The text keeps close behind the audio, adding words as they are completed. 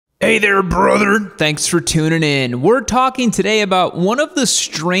Hey there, brother. Thanks for tuning in. We're talking today about one of the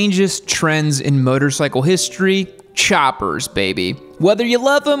strangest trends in motorcycle history, choppers, baby. Whether you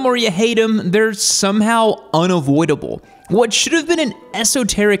love them or you hate them, they're somehow unavoidable. What should have been an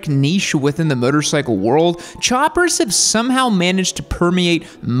esoteric niche within the motorcycle world, choppers have somehow managed to permeate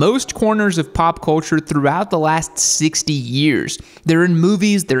most corners of pop culture throughout the last 60 years. They're in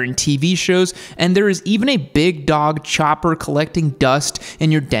movies, they're in TV shows, and there is even a big dog chopper collecting dust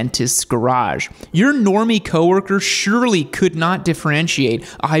in your dentist's garage. Your normie coworker surely could not differentiate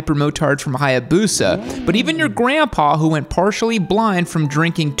a hypermotard from a Hayabusa, but even your grandpa, who went partially blind from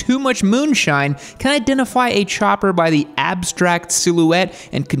drinking too much moonshine, can identify a chopper by the abstract silhouette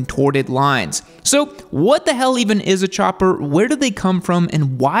and contorted lines. So what the hell even is a chopper? Where do they come from?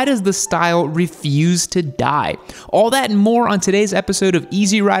 And why does the style refuse to die? All that and more on today's episode of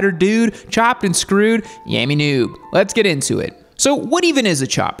Easy Rider Dude, Chopped and Screwed, Yammy Noob. Let's get into it. So what even is a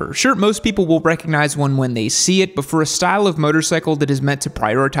chopper? Sure, most people will recognize one when they see it, but for a style of motorcycle that is meant to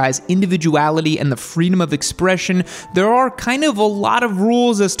prioritize individuality and the freedom of expression, there are kind of a lot of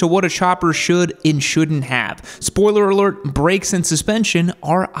rules as to what a chopper should and shouldn't have. Spoiler alert, brakes and suspension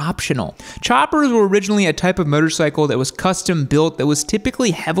are optional. Choppers were originally a type of motorcycle that was custom built that was typically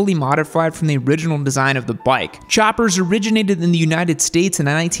heavily modified from the original design of the bike. Choppers originated in the United States in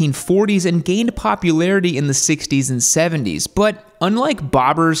the 1940s and gained popularity in the 60s and 70s, but unlike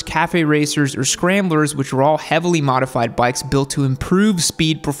bobbers, cafe racers, or scramblers, which were all heavily modified bikes built to improve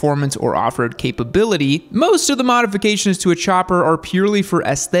speed, performance, or off-road capability, most of the modifications to a chopper are purely for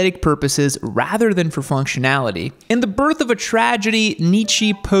aesthetic purposes rather than for functionality. In The Birth of a Tragedy,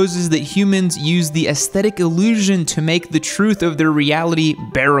 Nietzsche poses that humans use the aesthetic illusion to make the truth of their reality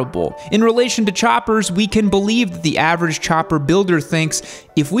bearable. In relation to choppers, we can believe that the average chopper builder thinks,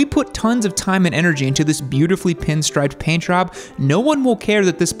 if we put tons of time and energy into this beautifully pinstriped paint job, no one will care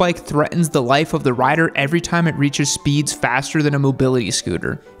that this bike threatens the life of the rider every time it reaches speeds faster than a mobility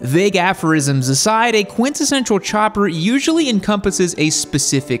scooter. Vague aphorisms aside, a quintessential chopper usually encompasses a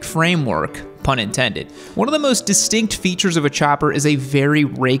specific framework. Pun intended. One of the most distinct features of a chopper is a very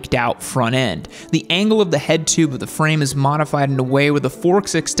raked out front end. The angle of the head tube of the frame is modified in a way where the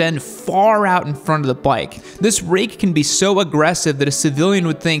forks extend far out in front of the bike. This rake can be so aggressive that a civilian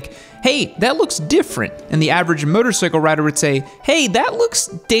would think, hey, that looks different, and the average motorcycle rider would say, hey, that looks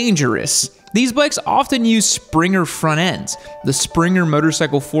dangerous. These bikes often use Springer front ends. The Springer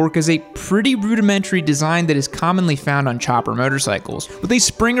motorcycle fork is a pretty rudimentary design that is commonly found on chopper motorcycles. With a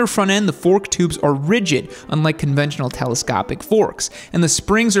Springer front end, the fork tubes are rigid, unlike conventional telescopic forks, and the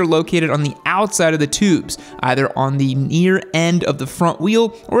springs are located on the outside of the tubes, either on the near end of the front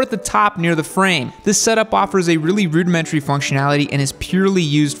wheel or at the top near the frame. This setup offers a really rudimentary functionality and is purely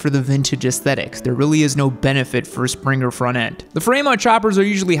used for the vintage aesthetics. There really is no benefit for a Springer front end. The frame on choppers are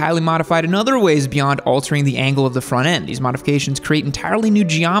usually highly modified in other ways beyond altering the angle of the front end. These modifications create entirely new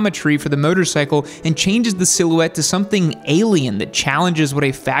geometry for the motorcycle and changes the silhouette to something alien that challenges what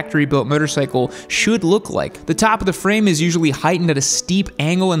a factory-built motorcycle should look like. The top of the frame is usually heightened at a steep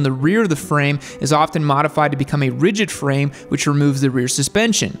angle, and the rear of the frame is often modified to become a rigid frame, which removes the rear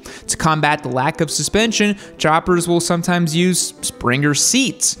suspension. To combat the lack of suspension, choppers will sometimes use Springer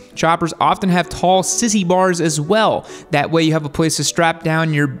seats. Choppers often have tall sissy bars as well. That way you have a place to strap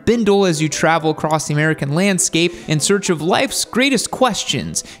down your bindle as you travel across the American landscape in search of life's greatest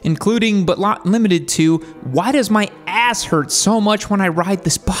questions, including but not limited to, why does my ass hurt so much when I ride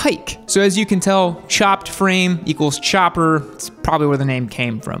this bike? So as you can tell, chopped frame equals chopper. It's probably where the name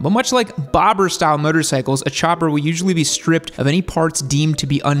came from. But much like bobber style motorcycles, a chopper will usually be stripped of any parts deemed to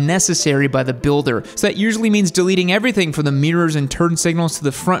be unnecessary by the builder. So that usually means deleting everything from the mirrors and turn signals to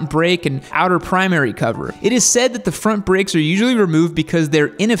the front brake and outer primary cover. It is said that the front brakes are usually removed because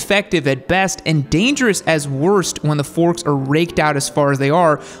they're ineffective at best and dangerous as worst when the forks are raked out as far as they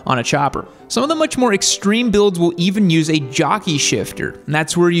are on a chopper. Some of the much more extreme builds will even use a jockey shifter, and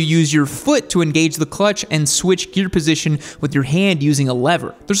that's where you use your foot to engage the clutch and switch gear position with your hand using a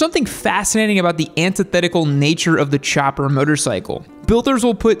lever. There's something fascinating about the antithetical nature of the chopper motorcycle. Builders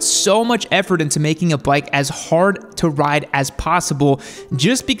will put so much effort into making a bike as hard to ride as possible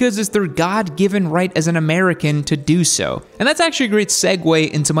just because it's their God-given right as an American to do so. And that's actually a great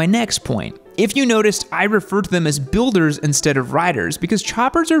segue into my next point. If you noticed, I refer to them as builders instead of riders because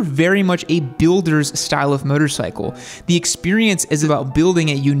choppers are very much a builder's style of motorcycle. The experience is about building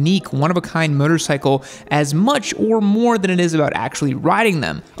a unique, one-of-a-kind motorcycle as much or more than it is about actually riding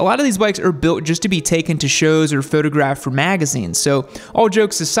them. A lot of these bikes are built just to be taken to shows or photographed for magazines, so all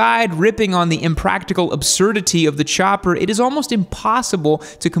jokes aside, ripping on the impractical absurdity of the chopper, it is almost impossible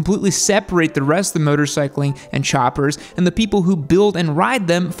to completely separate the rest of the motorcycling and choppers, and the people who build and ride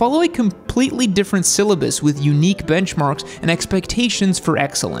them follow a completely different syllabus with unique benchmarks and expectations for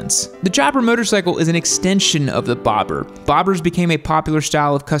excellence. The chopper motorcycle is an extension of the bobber. Bobbers became a popular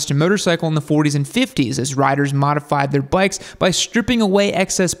style of custom motorcycle in the 40s and 50s as riders modified their bikes by stripping away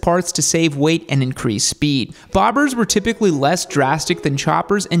excess parts to save weight and increase speed. Bobbers were typically less drastic than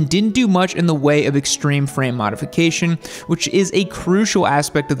choppers and didn't do much in the way of extreme frame modification, which is a crucial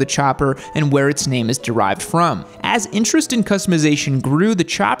aspect of the chopper and where its name is derived from. As interest in customization grew, the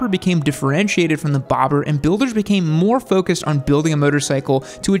chopper became differentiated from the bobber, and builders became more focused on building a motorcycle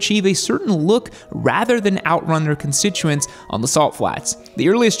to achieve a certain look rather than outrun their constituents on the salt flats. The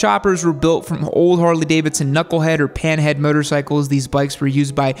earliest choppers were built from old Harley-Davidson knucklehead or panhead motorcycles. These bikes were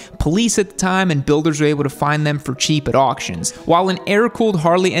used by police at the time, and builders were able to find them for cheap at auctions. While an air-cooled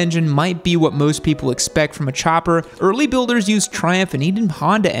Harley engine might be what most people expect from a chopper, early builders used Triumph and even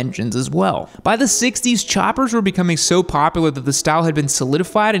Honda engines as well. By the 60s, choppers were becoming so popular that the style had been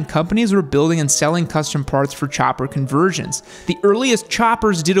solidified and companies were building and selling custom parts for chopper conversions. The earliest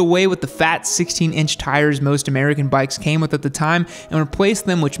choppers did away with the fat 16-inch tires most American bikes came with at the time and replaced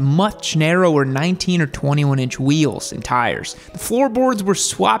them with much narrower 19 or 21-inch wheels and tires. The floorboards were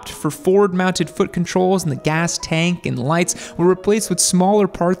swapped for forward-mounted foot controls, and the gas tank and lights were replaced with smaller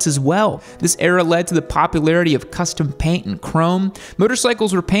parts as well. This era led to the popularity of custom paint and chrome.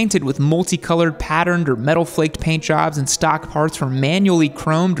 Motorcycles were painted with multicolored patterned or metal flaked paint jobs, and stock parts were manually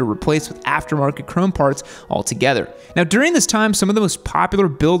chromed or replaced with aftermarket chrome parts altogether. Now, during this time, some of the most popular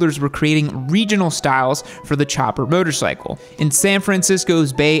builders were creating regional styles for the chopper motorcycle. In San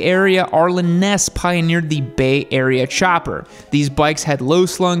Francisco's Bay Area, Arlen Ness pioneered the Bay Area chopper. These bikes had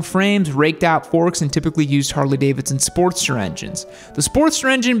low-slung frames, raked-out forks, and typically used Harley-Davidson Sportster engines. The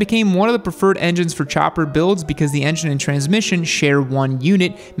Sportster engine became one of the preferred engines for chopper builds because the engine and transmission share one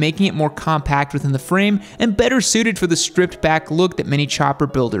unit, making it more compact within the frame and better suited for the stripped-back look that many chopper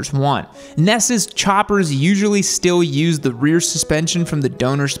builders want. Ness's choppers usually still use the rear suspension from the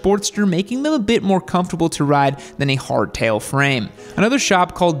Donor Sportster, making them a bit more comfortable to ride than a hardtail frame. Another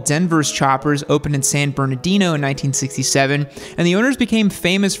shop called Denver's Choppers opened in San Bernardino in 1967, and the owners became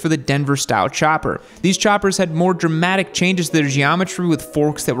famous for the Denver-style chopper. These choppers had more dramatic changes to their geometry, with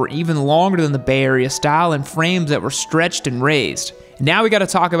forks that were even longer than the Bay Area style and frames that were stretched and raised. Now we gotta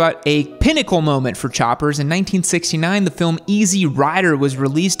talk about a pinnacle moment for choppers. In 1969, the film Easy Rider was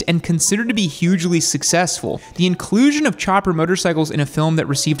released and considered to be hugely successful. The inclusion of chopper motorcycles in a film that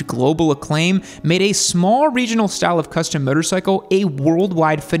received global acclaim made a small regional style of custom motorcycle a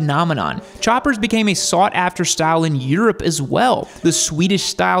worldwide phenomenon. Choppers became a sought-after style in Europe as well. The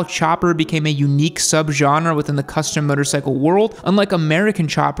Swedish-style chopper became a unique subgenre within the custom motorcycle world. Unlike American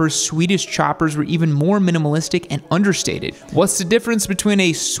choppers, Swedish choppers were even more minimalistic and understated. What's the difference between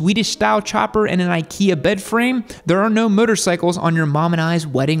a Swedish-style chopper and an IKEA bed frame? There are no motorcycles on your mom and I's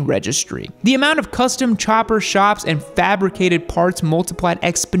wedding registry. The amount of custom chopper shops and fabricated parts multiplied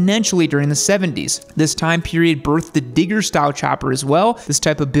exponentially during the 70s. This time period birthed the digger-style chopper as well. This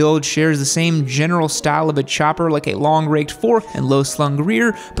type of build shares the same general style of a chopper, like a long raked fork and low-slung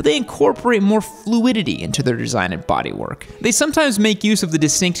rear, but they incorporate more fluidity into their design and bodywork. They sometimes make use of the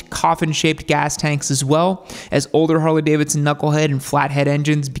distinct coffin-shaped gas tanks as well. As older Harley-Davidson knucklehead and flathead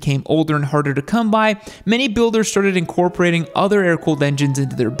engines became older and harder to come by, many builders started incorporating other air-cooled engines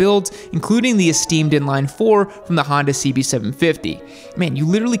into their builds, including the esteemed inline 4 from the Honda CB750. Man, you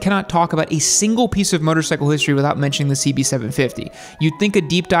literally cannot talk about a single piece of motorcycle history without mentioning the CB750. You'd think a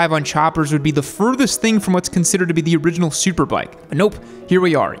deep dive on choppers would be the furthest thing from what's considered to be the original superbike. But nope, here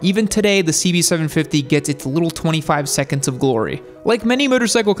we are. Even today, the CB750 gets its little 25 seconds of glory. Like many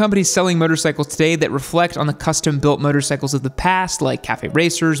motorcycle companies selling motorcycles today that reflect on the custom-built motorcycles of the past, like Cafe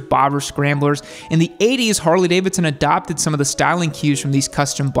Racers, Bobber Scramblers, in the 80s, Harley-Davidson adopted some of the styling cues from these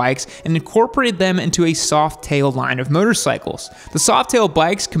custom bikes and incorporated them into a soft-tail line of motorcycles. The soft-tail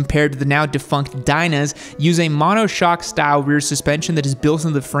bikes, compared to the now defunct Dynas, use a monoshock-style rear suspension that is built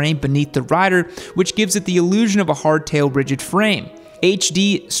into the frame beneath the rider, which gives it the illusion of a hardtail rigid frame.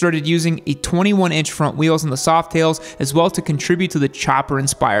 HD started using a 21-inch front wheels on the Softails as well to contribute to the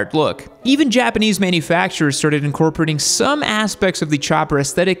chopper-inspired look. Even Japanese manufacturers started incorporating some aspects of the chopper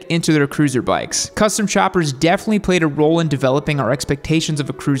aesthetic into their cruiser bikes. Custom choppers definitely played a role in developing our expectations of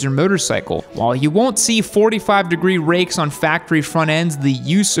a cruiser motorcycle. While you won't see 45-degree rakes on factory front ends, the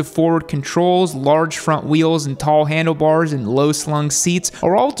use of forward controls, large front wheels, and tall handlebars and low-slung seats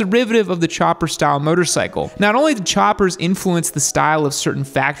are all derivative of the chopper-style motorcycle. Not only did choppers influence the style of certain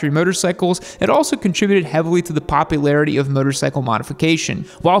factory motorcycles, it also contributed heavily to the popularity of motorcycle modification.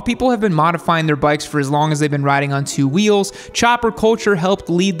 While people have been modifying their bikes for as long as they've been riding on two wheels, chopper culture helped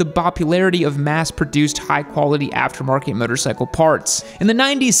lead the popularity of mass-produced, high-quality aftermarket motorcycle parts. In the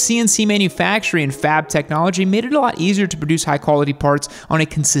 90s, CNC manufacturing and fab technology made it a lot easier to produce high-quality parts on a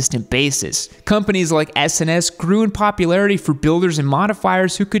consistent basis. Companies like S&S grew in popularity for builders and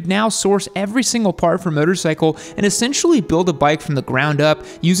modifiers who could now source every single part for a motorcycle and essentially build a bike from the ground up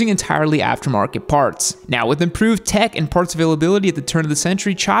using entirely aftermarket parts. Now, with improved tech and parts availability at the turn of the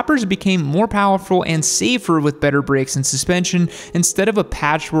century, choppers became more powerful and safer with better brakes and suspension. Instead of a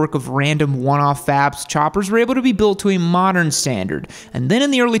patchwork of random one-off fabs, choppers were able to be built to a modern standard. And then in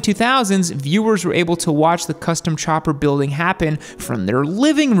the early 2000s, viewers were able to watch the custom chopper building happen from their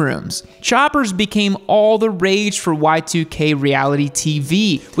living rooms. Choppers became all the rage for Y2K reality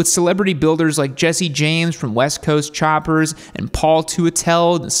TV, with celebrity builders like Jesse James from West Coast Choppers and Paul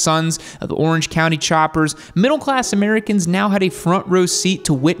Tuatel, the sons of Orange County Choppers. Middle-class Americans now had a front row seat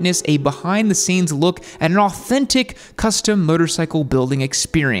to witness a behind-the-scenes look at an authentic custom motorcycle building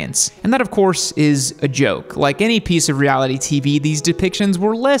experience. And that, of course, is a joke. Like any piece of reality TV, these depictions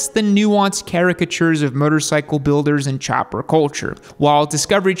were less than nuanced caricatures of motorcycle builders and chopper culture. While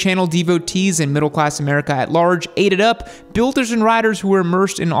Discovery Channel devotees and middle-class America at large ate it up, builders and riders who were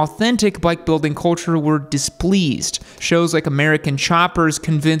immersed in authentic bike-building culture were displeased. Shows like American Choppers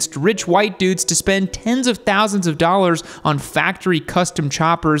convinced rich white dudes to spend tens of thousands of dollars on factory custom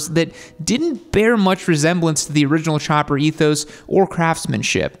choppers that didn't bear much resemblance to the original chopper ethos or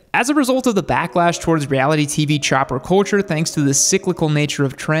craftsmanship. As a result of the backlash towards reality TV chopper culture, thanks to the cyclical nature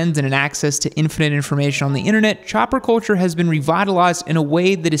of trends and an access to infinite information on the internet, chopper culture has been revitalized in a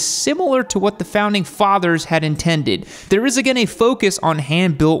way that is similar to what the founding fathers had intended. There is again a focus on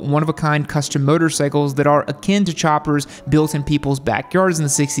hand-built, one-of-a-kind custom motorcycles that are akin to choppers built in people's backyards in the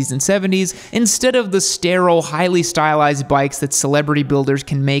 60s and 70s, instead of the sterile, highly stylized bikes that celebrity builders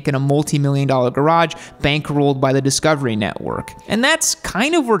can make in a multi-million-dollar garage bankrolled by the Discovery Network. And that's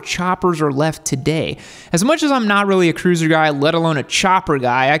kind of where choppers are left today. As much as I'm not really a cruiser guy, let alone a chopper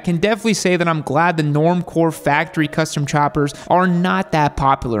guy, I can definitely say that I'm glad the normcore factory custom choppers are not that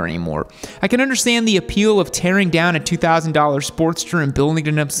popular anymore. I can understand the appeal of tearing down a $2,000 Sportster and building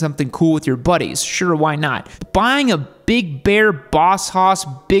it into something cool with your buddies. Sure, why not? But buying a Big Bear Boss Hoss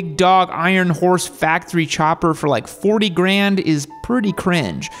Big Dog Iron Horse factory chopper for like 40 grand is pretty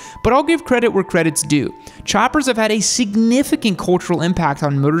cringe. But I'll give credit where credit's due. Choppers have had a significant cultural impact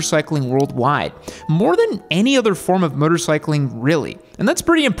on motorcycling worldwide, more than any other form of motorcycling really. And that's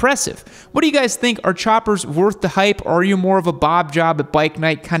pretty impressive. What do you guys think? Are choppers worth the hype, or are you more of a Bob Job at bike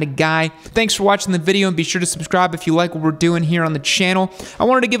night kind of guy? Thanks for watching the video, and be sure to subscribe if you like what we're doing here on the channel. I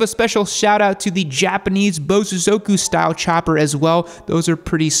wanted to give a special shout out to the Japanese Bosozoku style chopper as well. Those are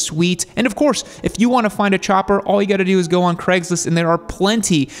pretty sweet. And of course, if you want to find a chopper, all you got to do is go on Craigslist, and there are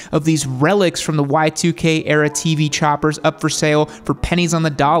plenty of these relics from the Y2K era TV choppers up for sale for pennies on the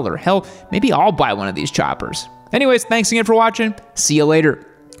dollar. Hell, maybe I'll buy one of these choppers. Anyways, thanks again for watching. See you later.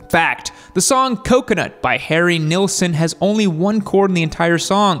 Fact: the song Coconut by Harry Nilsson has only one chord in the entire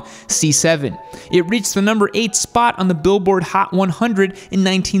song, C7. It reached the number 8 spot on the Billboard Hot 100 in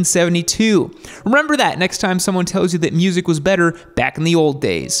 1972. Remember that next time someone tells you that music was better back in the old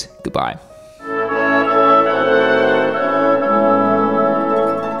days. Goodbye.